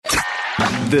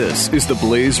This is the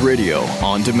Blaze Radio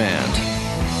on demand.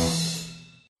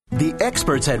 The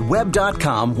experts at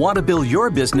Web.com want to build your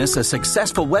business a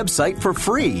successful website for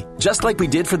free, just like we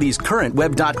did for these current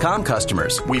Web.com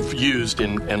customers. We've used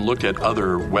and looked at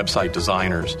other website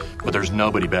designers, but there's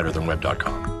nobody better than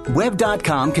Web.com.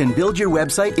 Web.com can build your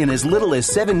website in as little as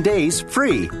 7 days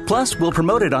free. Plus, we'll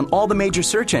promote it on all the major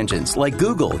search engines like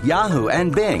Google, Yahoo,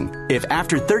 and Bing. If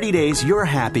after 30 days you're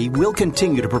happy, we'll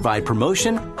continue to provide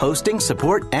promotion, hosting,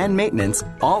 support, and maintenance,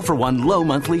 all for one low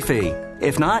monthly fee.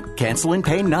 If not, cancel and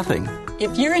pay nothing.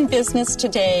 If you're in business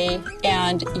today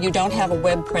and you don't have a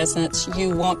web presence,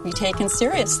 you won't be taken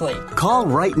seriously. Call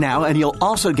right now and you'll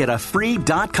also get a free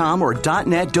 .com or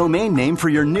 .net domain name for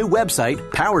your new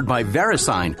website powered by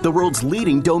VeriSign, the world's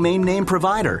leading domain name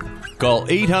provider. Call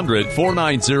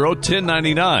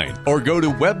 800-490-1099 or go to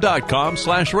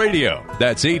web.com/radio.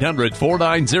 That's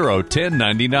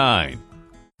 800-490-1099.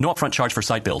 No upfront charge for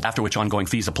site build, after which ongoing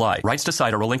fees apply. Rights to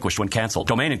site are relinquished when canceled.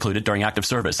 Domain included during active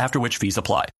service, after which fees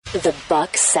apply. The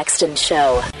Buck Sexton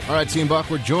Show. All right, Team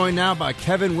Buck, we're joined now by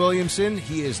Kevin Williamson.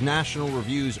 He is National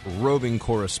Review's roving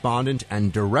correspondent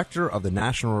and director of the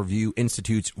National Review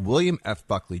Institute's William F.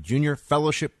 Buckley Jr.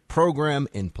 Fellowship Program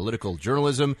in Political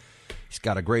Journalism. He's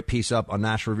got a great piece up on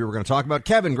National Review we're going to talk about.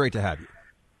 Kevin, great to have you.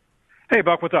 Hey,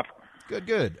 Buck, what's up?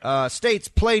 Good. States,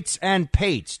 plates, and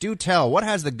pates. Do tell, what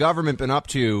has the government been up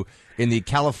to in the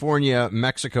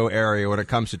California-Mexico area when it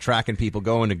comes to tracking people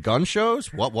going to gun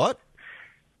shows? What?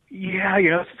 Yeah,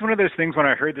 this is one of those things when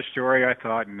I heard the story, I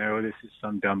thought, no, this is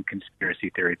some dumb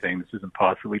conspiracy theory thing. This isn't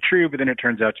possibly true, but then it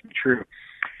turns out to be true.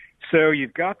 So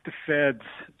you've got the feds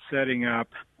setting up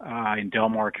in Del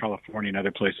Mar, California, and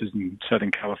other places in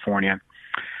Southern California,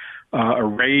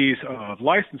 arrays of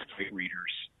license plate readers.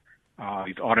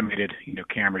 These automated,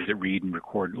 cameras that read and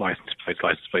record license plate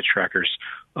trackers,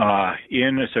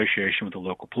 in association with the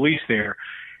local police there,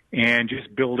 and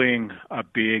just building a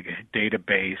big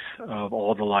database of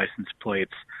all the license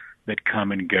plates that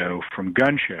come and go from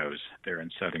gun shows there in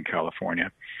Southern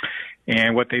California.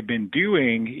 And what they've been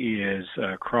doing is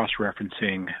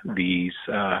cross-referencing these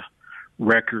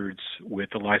records with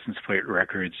the license plate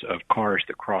records of cars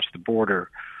that cross the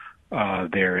border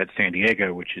there at San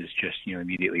Diego, which is just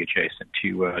immediately adjacent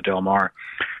to Del Mar.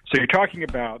 So you're talking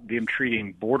about them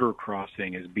treating border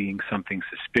crossing as being something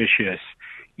suspicious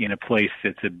in a place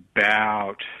that's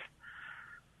about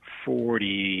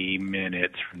 40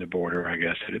 minutes from the border, I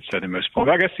guess, at its southernmost point.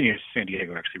 I guess San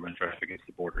Diego actually runs right up against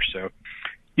the border. So,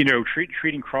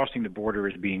 treating crossing the border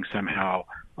as being somehow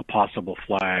a possible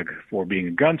flag for being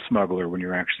a gun smuggler when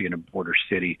you're actually in a border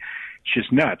city, it's just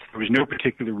nuts. There was no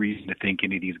particular reason to think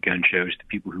any of these gun shows, the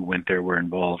people who went there were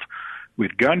involved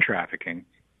with gun trafficking.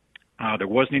 There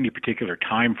wasn't any particular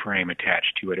time frame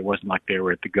attached to it. It wasn't like they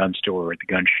were at the gun store or at the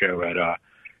gun show at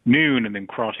noon and then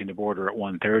crossing the border at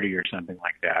 1:30 or something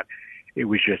like that. It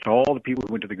was just all the people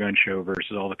who went to the gun show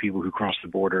versus all the people who crossed the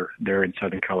border there in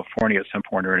Southern California at some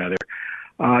point or another.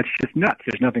 It's just nuts.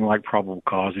 There's nothing like probable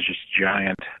cause. It's just a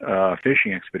giant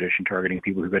fishing expedition targeting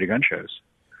people who go to gun shows.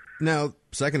 Now,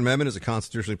 Second Amendment is a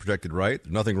constitutionally protected right.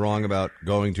 Nothing wrong at all about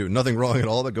going to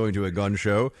a gun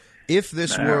show. If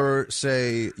this were,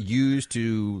 say, used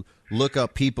to look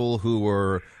up people who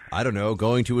were,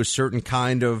 going to a certain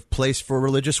kind of place for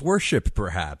religious worship,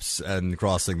 perhaps, and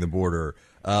crossing the border,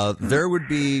 there would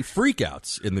be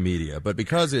freakouts in the media. But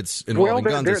because it's involving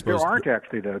guns, there aren't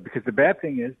actually, though, because the bad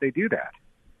thing is they do that.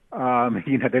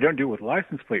 They don't do it with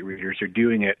license plate readers. They're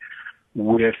doing it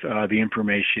with the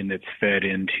information that's fed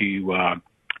into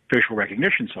facial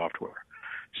recognition software.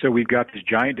 So we've got this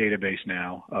giant database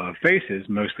now of faces,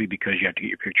 mostly because you have to get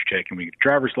your picture taken when you get a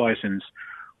driver's license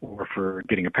or for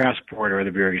getting a passport or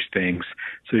other various things.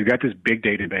 So you've got this big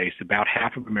database. About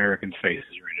half of Americans' faces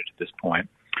are in it at this point.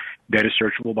 That is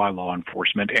searchable by law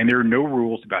enforcement, and there are no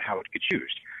rules about how it gets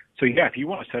used. So, yeah, if you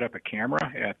want to set up a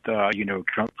camera at the,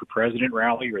 Trump for President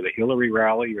rally or the Hillary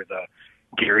rally or the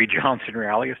Gary Johnson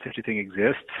rally, if such a thing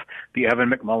exists, the Evan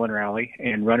McMullin rally,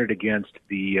 and run it against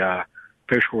the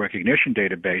facial recognition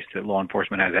database that law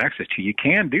enforcement has access to, you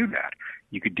can do that.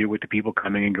 You could do it with the people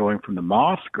coming and going from the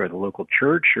mosque or the local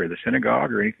church or the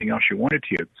synagogue or anything else you wanted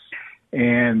to.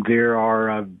 And there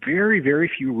are very, very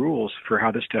few rules for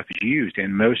how this stuff is used.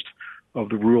 And most of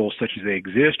the rules, such as they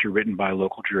exist, are written by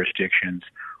local jurisdictions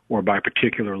or by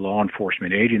particular law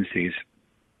enforcement agencies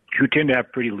who tend to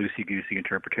have pretty loosey-goosey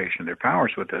interpretation of their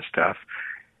powers with this stuff.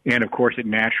 And, of course, it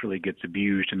naturally gets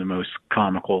abused in the most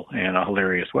comical and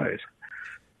hilarious ways.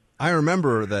 I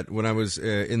remember that when I was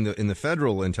in the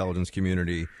federal intelligence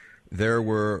community, they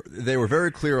were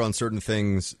very clear on certain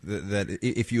things that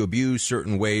if you abuse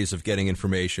certain ways of getting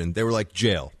information, they were like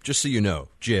jail, just so you know,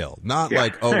 jail. Not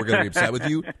like, oh, we're going to be upset with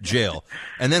you, jail.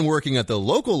 And then working at the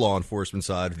local law enforcement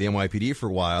side of the NYPD for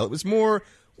a while, it was more,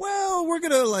 well, we're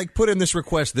going to like put in this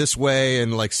request this way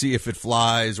and like see if it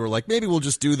flies, or like maybe we'll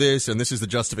just do this and this is the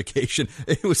justification.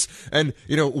 It was, and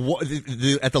you know,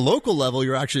 at the local level,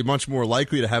 you're actually much more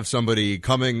likely to have somebody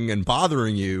coming and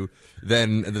bothering you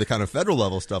than the kind of federal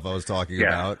level stuff I was talking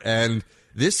about. And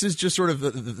this is just sort of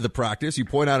the practice. You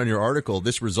point out in your article,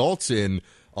 this results in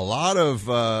a lot of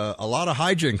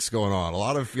hijinks going on. A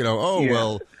lot of, you know,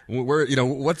 well, where, you know,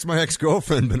 what's my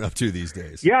ex-girlfriend been up to these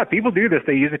days? Yeah, people do this.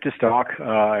 They use it to stalk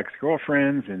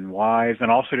ex-girlfriends and wives,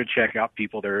 and also to check out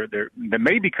people that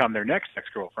may become their next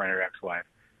ex-girlfriend or ex-wife.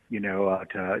 You know,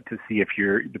 to see if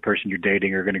the person you're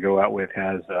dating or going to go out with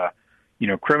has you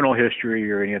know, criminal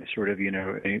history or any other sort of, you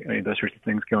know, any of those sorts of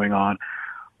things going on.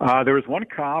 There was one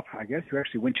cop, I guess, who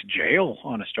actually went to jail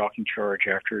on a stalking charge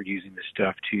after using this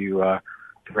stuff to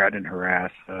threaten and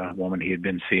harass a woman he had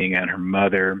been seeing and her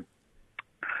mother.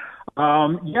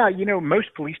 Yeah, you know,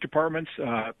 most police departments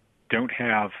don't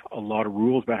have a lot of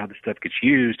rules about how this stuff gets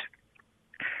used.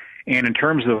 And in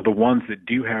terms of the ones that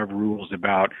do have rules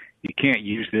about you can't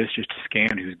use this just to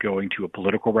scan who's going to a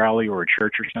political rally or a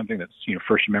church or something that's, you know,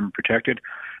 First Amendment protected,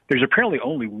 there's apparently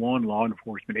only one law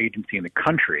enforcement agency in the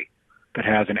country that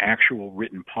has an actual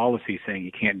written policy saying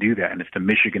you can't do that, and it's the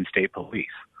Michigan State Police.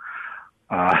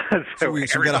 So we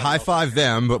should get a high five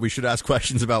them, but we should ask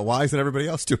questions about why isn't everybody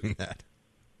else doing that?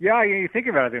 Yeah, you think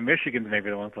about it, Michigan's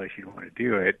maybe the one place you'd want to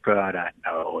do it, but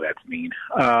no, that's mean.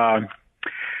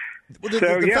 Well, the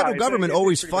federal government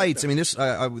always fights. I mean,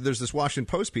 there's this Washington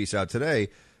Post piece out today.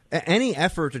 Any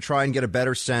effort to try and get a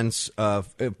better sense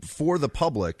of for the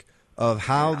public of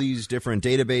how these different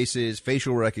databases,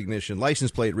 facial recognition,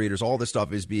 license plate readers, all this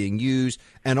stuff is being used,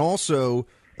 and also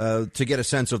to get a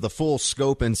sense of the full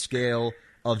scope and scale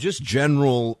of just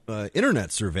general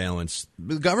internet surveillance.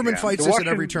 The government fights this at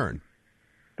every turn.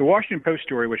 The Washington Post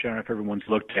story, which I don't know if everyone's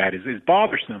looked at, is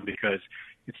bothersome because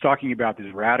it's talking about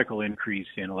this radical increase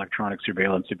in electronic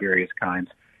surveillance of various kinds,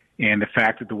 and the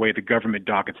fact that the way the government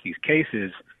dockets these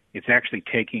cases, it's actually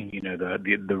taking, you know,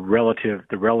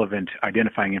 the relevant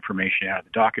identifying information out of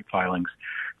the docket filings.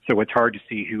 So it's hard to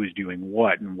see who is doing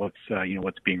what and what's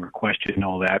being requested and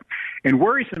all that. And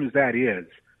worrisome as that is,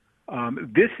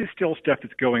 this is still stuff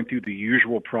that's going through the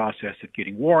usual process of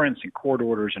getting warrants and court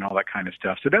orders and all that kind of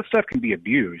stuff. So that stuff can be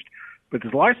abused. But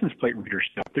this license plate reader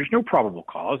stuff, there's no probable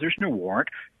cause. There's no warrant.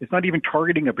 It's not even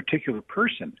targeting a particular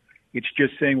person. It's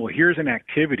just saying, well, here's an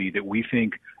activity that we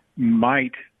think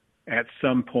might at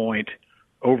some point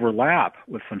overlap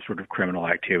with some sort of criminal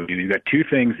activity. You've got two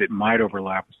things that might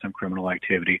overlap with some criminal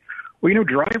activity. Well, you know,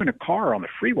 driving a car on the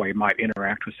freeway might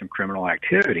interact with some criminal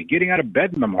activity. Getting out of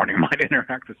bed in the morning might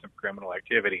interact with some criminal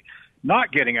activity.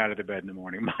 Not getting out of the bed in the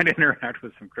morning might interact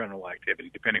with some criminal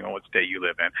activity, depending on what state you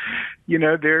live in. You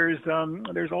know,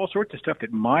 there's all sorts of stuff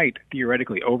that might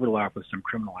theoretically overlap with some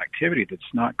criminal activity that's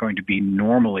not going to be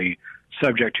normally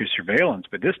subject to surveillance.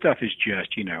 But this stuff is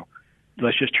just, you know,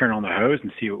 let's just turn on the hose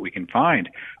and see what we can find.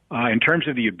 In terms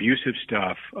of the abusive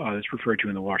stuff that's referred to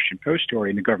in the Washington Post story,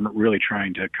 and the government really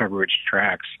trying to cover its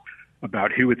tracks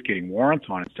about who it's getting warrants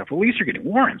on and stuff. Well, police are getting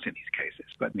warrants in these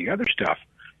cases, but in the other stuff,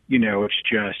 you know,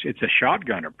 it's a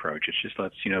shotgun approach. It's just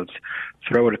let's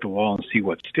throw it at the wall and see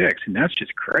what sticks, and that's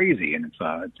just crazy, and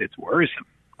it's worrisome.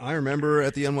 I remember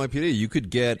at the NYPD, you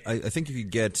could get, I think you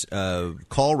could get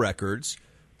call records.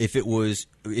 If it was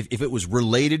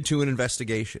related to an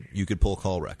investigation, you could pull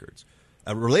call records.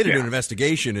 Related to an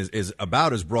investigation is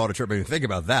about as broad a term. I mean, think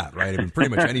about that, right? I mean, pretty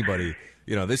much anybody.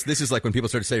 You know, this is like when people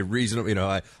start to say reasonable. You know,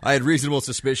 I had reasonable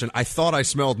suspicion. I thought I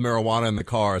smelled marijuana in the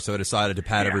car, so I decided to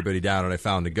pat everybody down, and I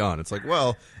found a gun. It's like,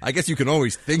 well, I guess you can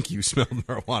always think you smelled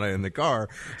marijuana in the car.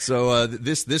 So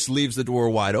this leaves the door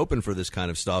wide open for this kind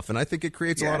of stuff, and I think it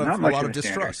creates a lot of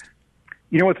distrust.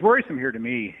 You know, what's worrisome here to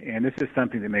me, and this is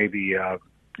something that maybe.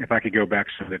 If I could go back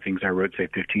to some of the things I wrote, say,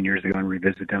 15 years ago and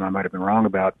revisit them, I might have been wrong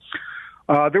about.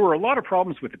 There were a lot of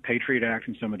problems with the Patriot Act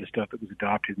and some of the stuff that was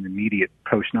adopted in the immediate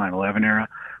post-9/11 era.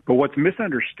 But what's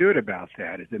misunderstood about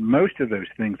that is that most of those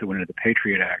things that went into the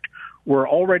Patriot Act were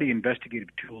already investigative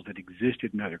tools that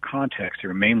existed in other contexts. They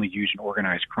were mainly used in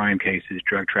organized crime cases,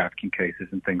 drug trafficking cases,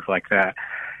 and things like that.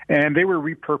 And they were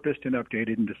repurposed and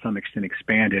updated and to some extent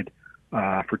expanded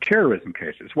for terrorism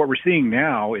cases. What we're seeing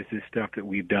now is this stuff that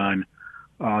we've done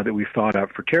that we've thought up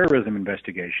for terrorism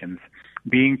investigations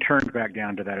being turned back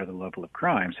down to that other level of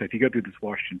crime. So if you go through this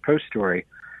Washington Post story,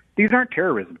 these aren't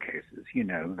terrorism cases. You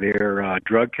know, they're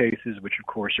drug cases, which of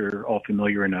course are all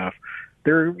familiar enough.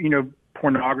 They're, you know,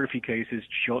 pornography cases,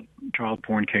 child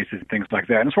porn cases, and things like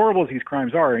that. And as horrible as these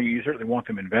crimes are, you certainly want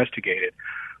them investigated.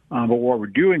 But what we're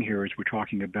doing here is we're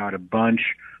talking about a bunch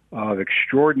of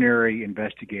extraordinary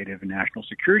investigative and national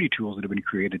security tools that have been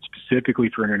created specifically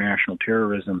for international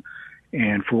terrorism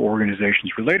and for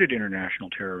organizations related to international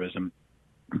terrorism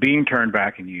being turned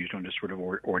back and used on just sort of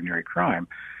ordinary crime.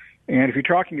 And if you're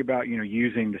talking about,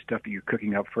 using the stuff that you're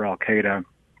cooking up for Al-Qaeda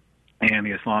and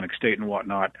the Islamic State and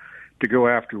whatnot to go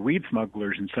after weed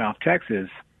smugglers in South Texas,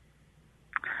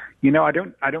 I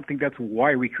don't think that's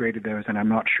why we created those, and I'm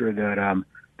not sure that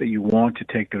that you want to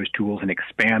take those tools and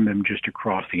expand them just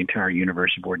across the entire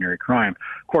universe of ordinary crime.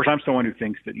 Of course, I'm someone who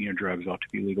thinks that drugs ought to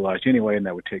be legalized anyway, and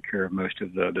that would take care of most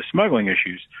of the smuggling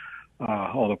issues,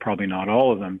 although probably not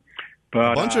all of them.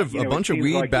 But a bunch of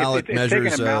weed ballot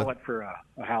measures for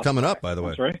a house coming up, by the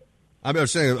way. Right? I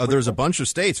was saying there's a bunch of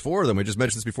states, 4 of them. We just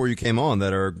mentioned this before you came on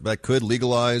that could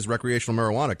legalize recreational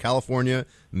marijuana. California,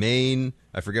 Maine.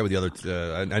 I forget what the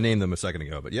other. I named them a second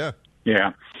ago, but yeah.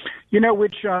 Yeah,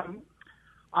 which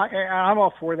I'm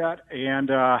all for that,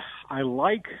 and I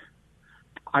like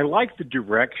the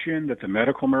direction that the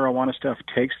medical marijuana stuff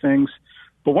takes things.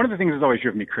 But one of the things that's always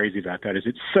driven me crazy about that is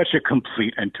it's such a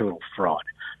complete and total fraud.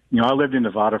 I lived in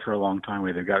Nevada for a long time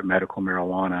where they've got medical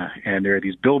marijuana, and there are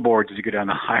these billboards as you go down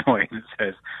the highway that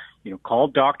says, call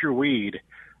Dr. Weed.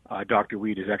 Dr.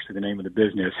 Weed is actually the name of the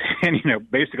business. And,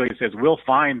 basically it says, we'll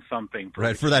find something.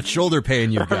 For that shoulder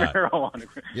pain you've got. Marijuana.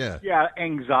 Yeah. Yeah,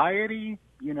 anxiety,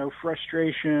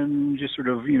 frustration, just sort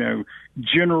of,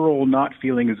 general not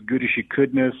feeling as good as you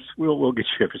couldness. We'll get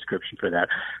you a prescription for that.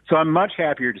 So I'm much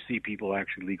happier to see people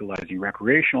actually legalizing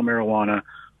recreational marijuana.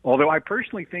 Although I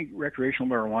personally think recreational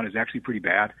marijuana is actually pretty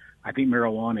bad. I think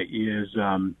marijuana is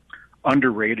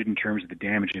underrated in terms of the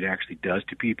damage it actually does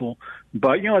to people.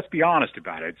 But, let's be honest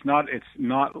about it. It's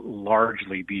not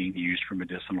largely being used for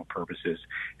medicinal purposes.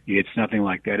 It's nothing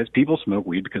like that. It's people smoke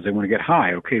weed because they want to get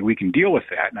high. Okay, we can deal with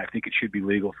that, and I think it should be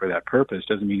legal for that purpose.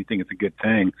 Doesn't mean you think it's a good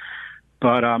thing.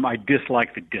 But I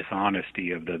dislike the dishonesty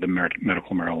of the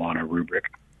medical marijuana rubric.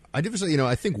 I do say,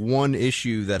 I think one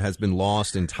issue that has been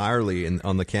lost entirely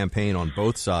on the campaign on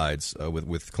both sides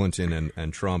with Clinton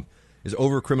and Trump is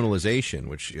over-criminalization,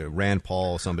 which Rand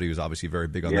Paul, somebody who's obviously very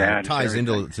big on that, ties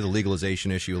into the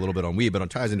legalization issue a little bit on weed, but it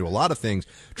ties into a lot of things.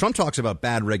 Trump talks about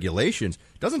bad regulations,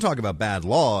 doesn't talk about bad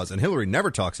laws, and Hillary never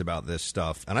talks about this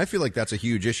stuff. And I feel like that's a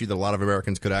huge issue that a lot of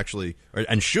Americans could actually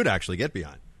and should actually get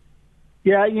behind.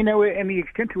 Yeah, and the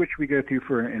extent to which we go through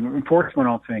for enforcement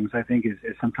on things, I think, is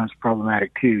sometimes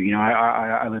problematic, too.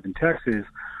 I live in Texas,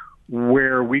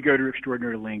 where we go to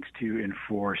extraordinary lengths to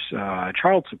enforce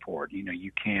child support.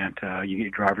 You can't, you get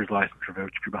your driver's license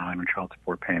revoked if you're behind on child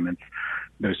support payments,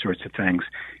 those sorts of things.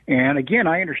 And again,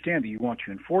 I understand that you want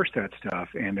to enforce that stuff,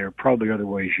 and there are probably other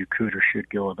ways you could or should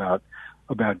go about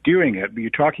doing it. But you're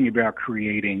talking about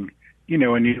creating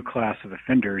a new class of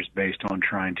offenders based on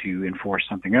trying to enforce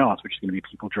something else, which is going to be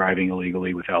people driving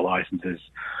illegally without licenses.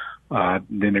 Then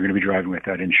they're going to be driving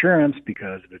without insurance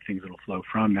because of the things that will flow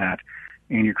from that.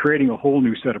 And you're creating a whole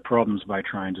new set of problems by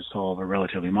trying to solve a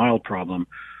relatively mild problem,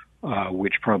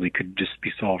 which probably could just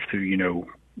be solved through,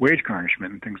 wage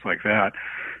garnishment and things like that.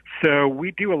 So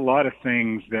we do a lot of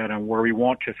things that where we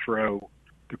want to throw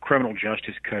the criminal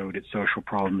justice code at social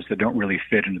problems that don't really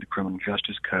fit into the criminal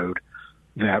justice code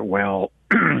that well.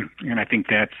 And I think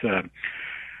that's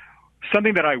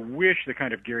something that I wish the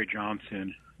kind of Gary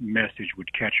Johnson message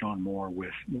would catch on more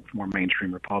with more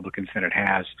mainstream Republicans than it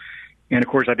has. And, of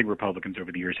course, I think Republicans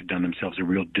over the years have done themselves a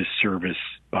real disservice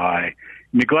by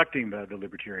neglecting the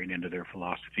libertarian end of their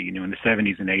philosophy. In the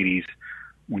 70s and 80s,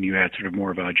 when you had sort of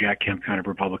more of a Jack Kemp kind of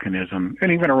republicanism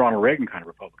and even a Ronald Reagan kind of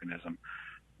republicanism,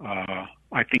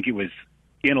 I think it was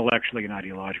intellectually and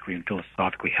ideologically and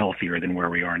philosophically healthier than where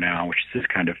we are now, which is this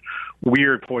kind of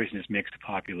weird, poisonous mix of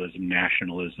populism,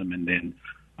 nationalism, and then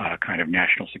kind of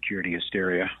national security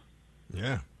hysteria.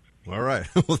 Yeah. All right.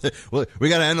 Well, we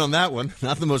got to end on that one.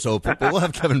 Not the most hopeful, but we'll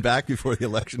have Kevin back before the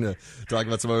election to talk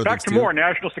about some other things, too. Back to more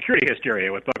national security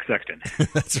hysteria with Buck Sexton.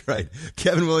 That's right.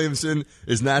 Kevin Williamson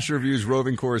is National Review's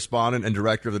roving correspondent and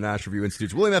director of the National Review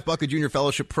Institute's William F. Buckley Jr.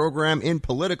 Fellowship Program in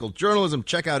Political Journalism.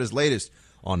 Check out his latest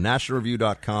on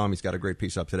nationalreview.com. He's got a great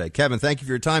piece up today. Kevin, thank you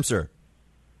for your time, sir.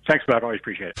 Thanks, Buck. Always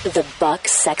appreciate it. The Buck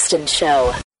Sexton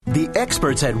Show. The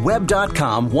experts at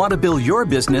Web.com want to build your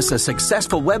business a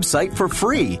successful website for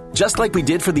free, just like we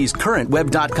did for these current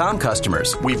Web.com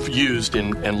customers. We've used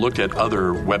and looked at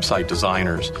other website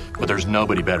designers, but there's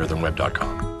nobody better than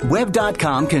Web.com.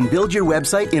 Web.com can build your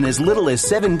website in as little as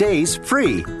 7 days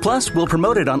free. Plus, we'll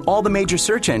promote it on all the major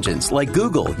search engines like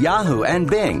Google, Yahoo, and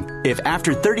Bing. If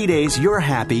after 30 days you're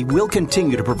happy, we'll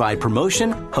continue to provide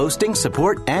promotion, hosting,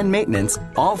 support, and maintenance,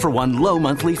 all for one low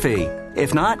monthly fee.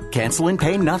 If not, cancel and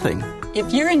pay nothing.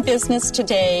 If you're in business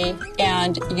today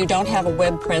and you don't have a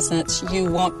web presence, you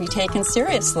won't be taken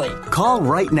seriously. Call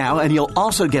right now and you'll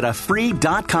also get a free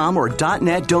 .com or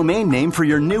 .net domain name for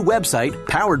your new website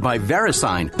powered by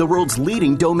VeriSign, the world's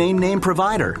leading domain name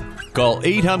provider. Call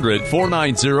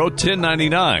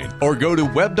 800-490-1099 or go to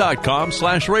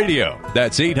web.com/radio.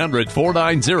 That's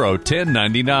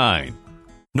 800-490-1099.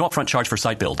 No upfront charge for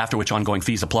site build, after which ongoing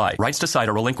fees apply. Rights to site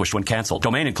are relinquished when canceled.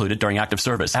 Domain included during active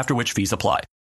service, after which fees apply.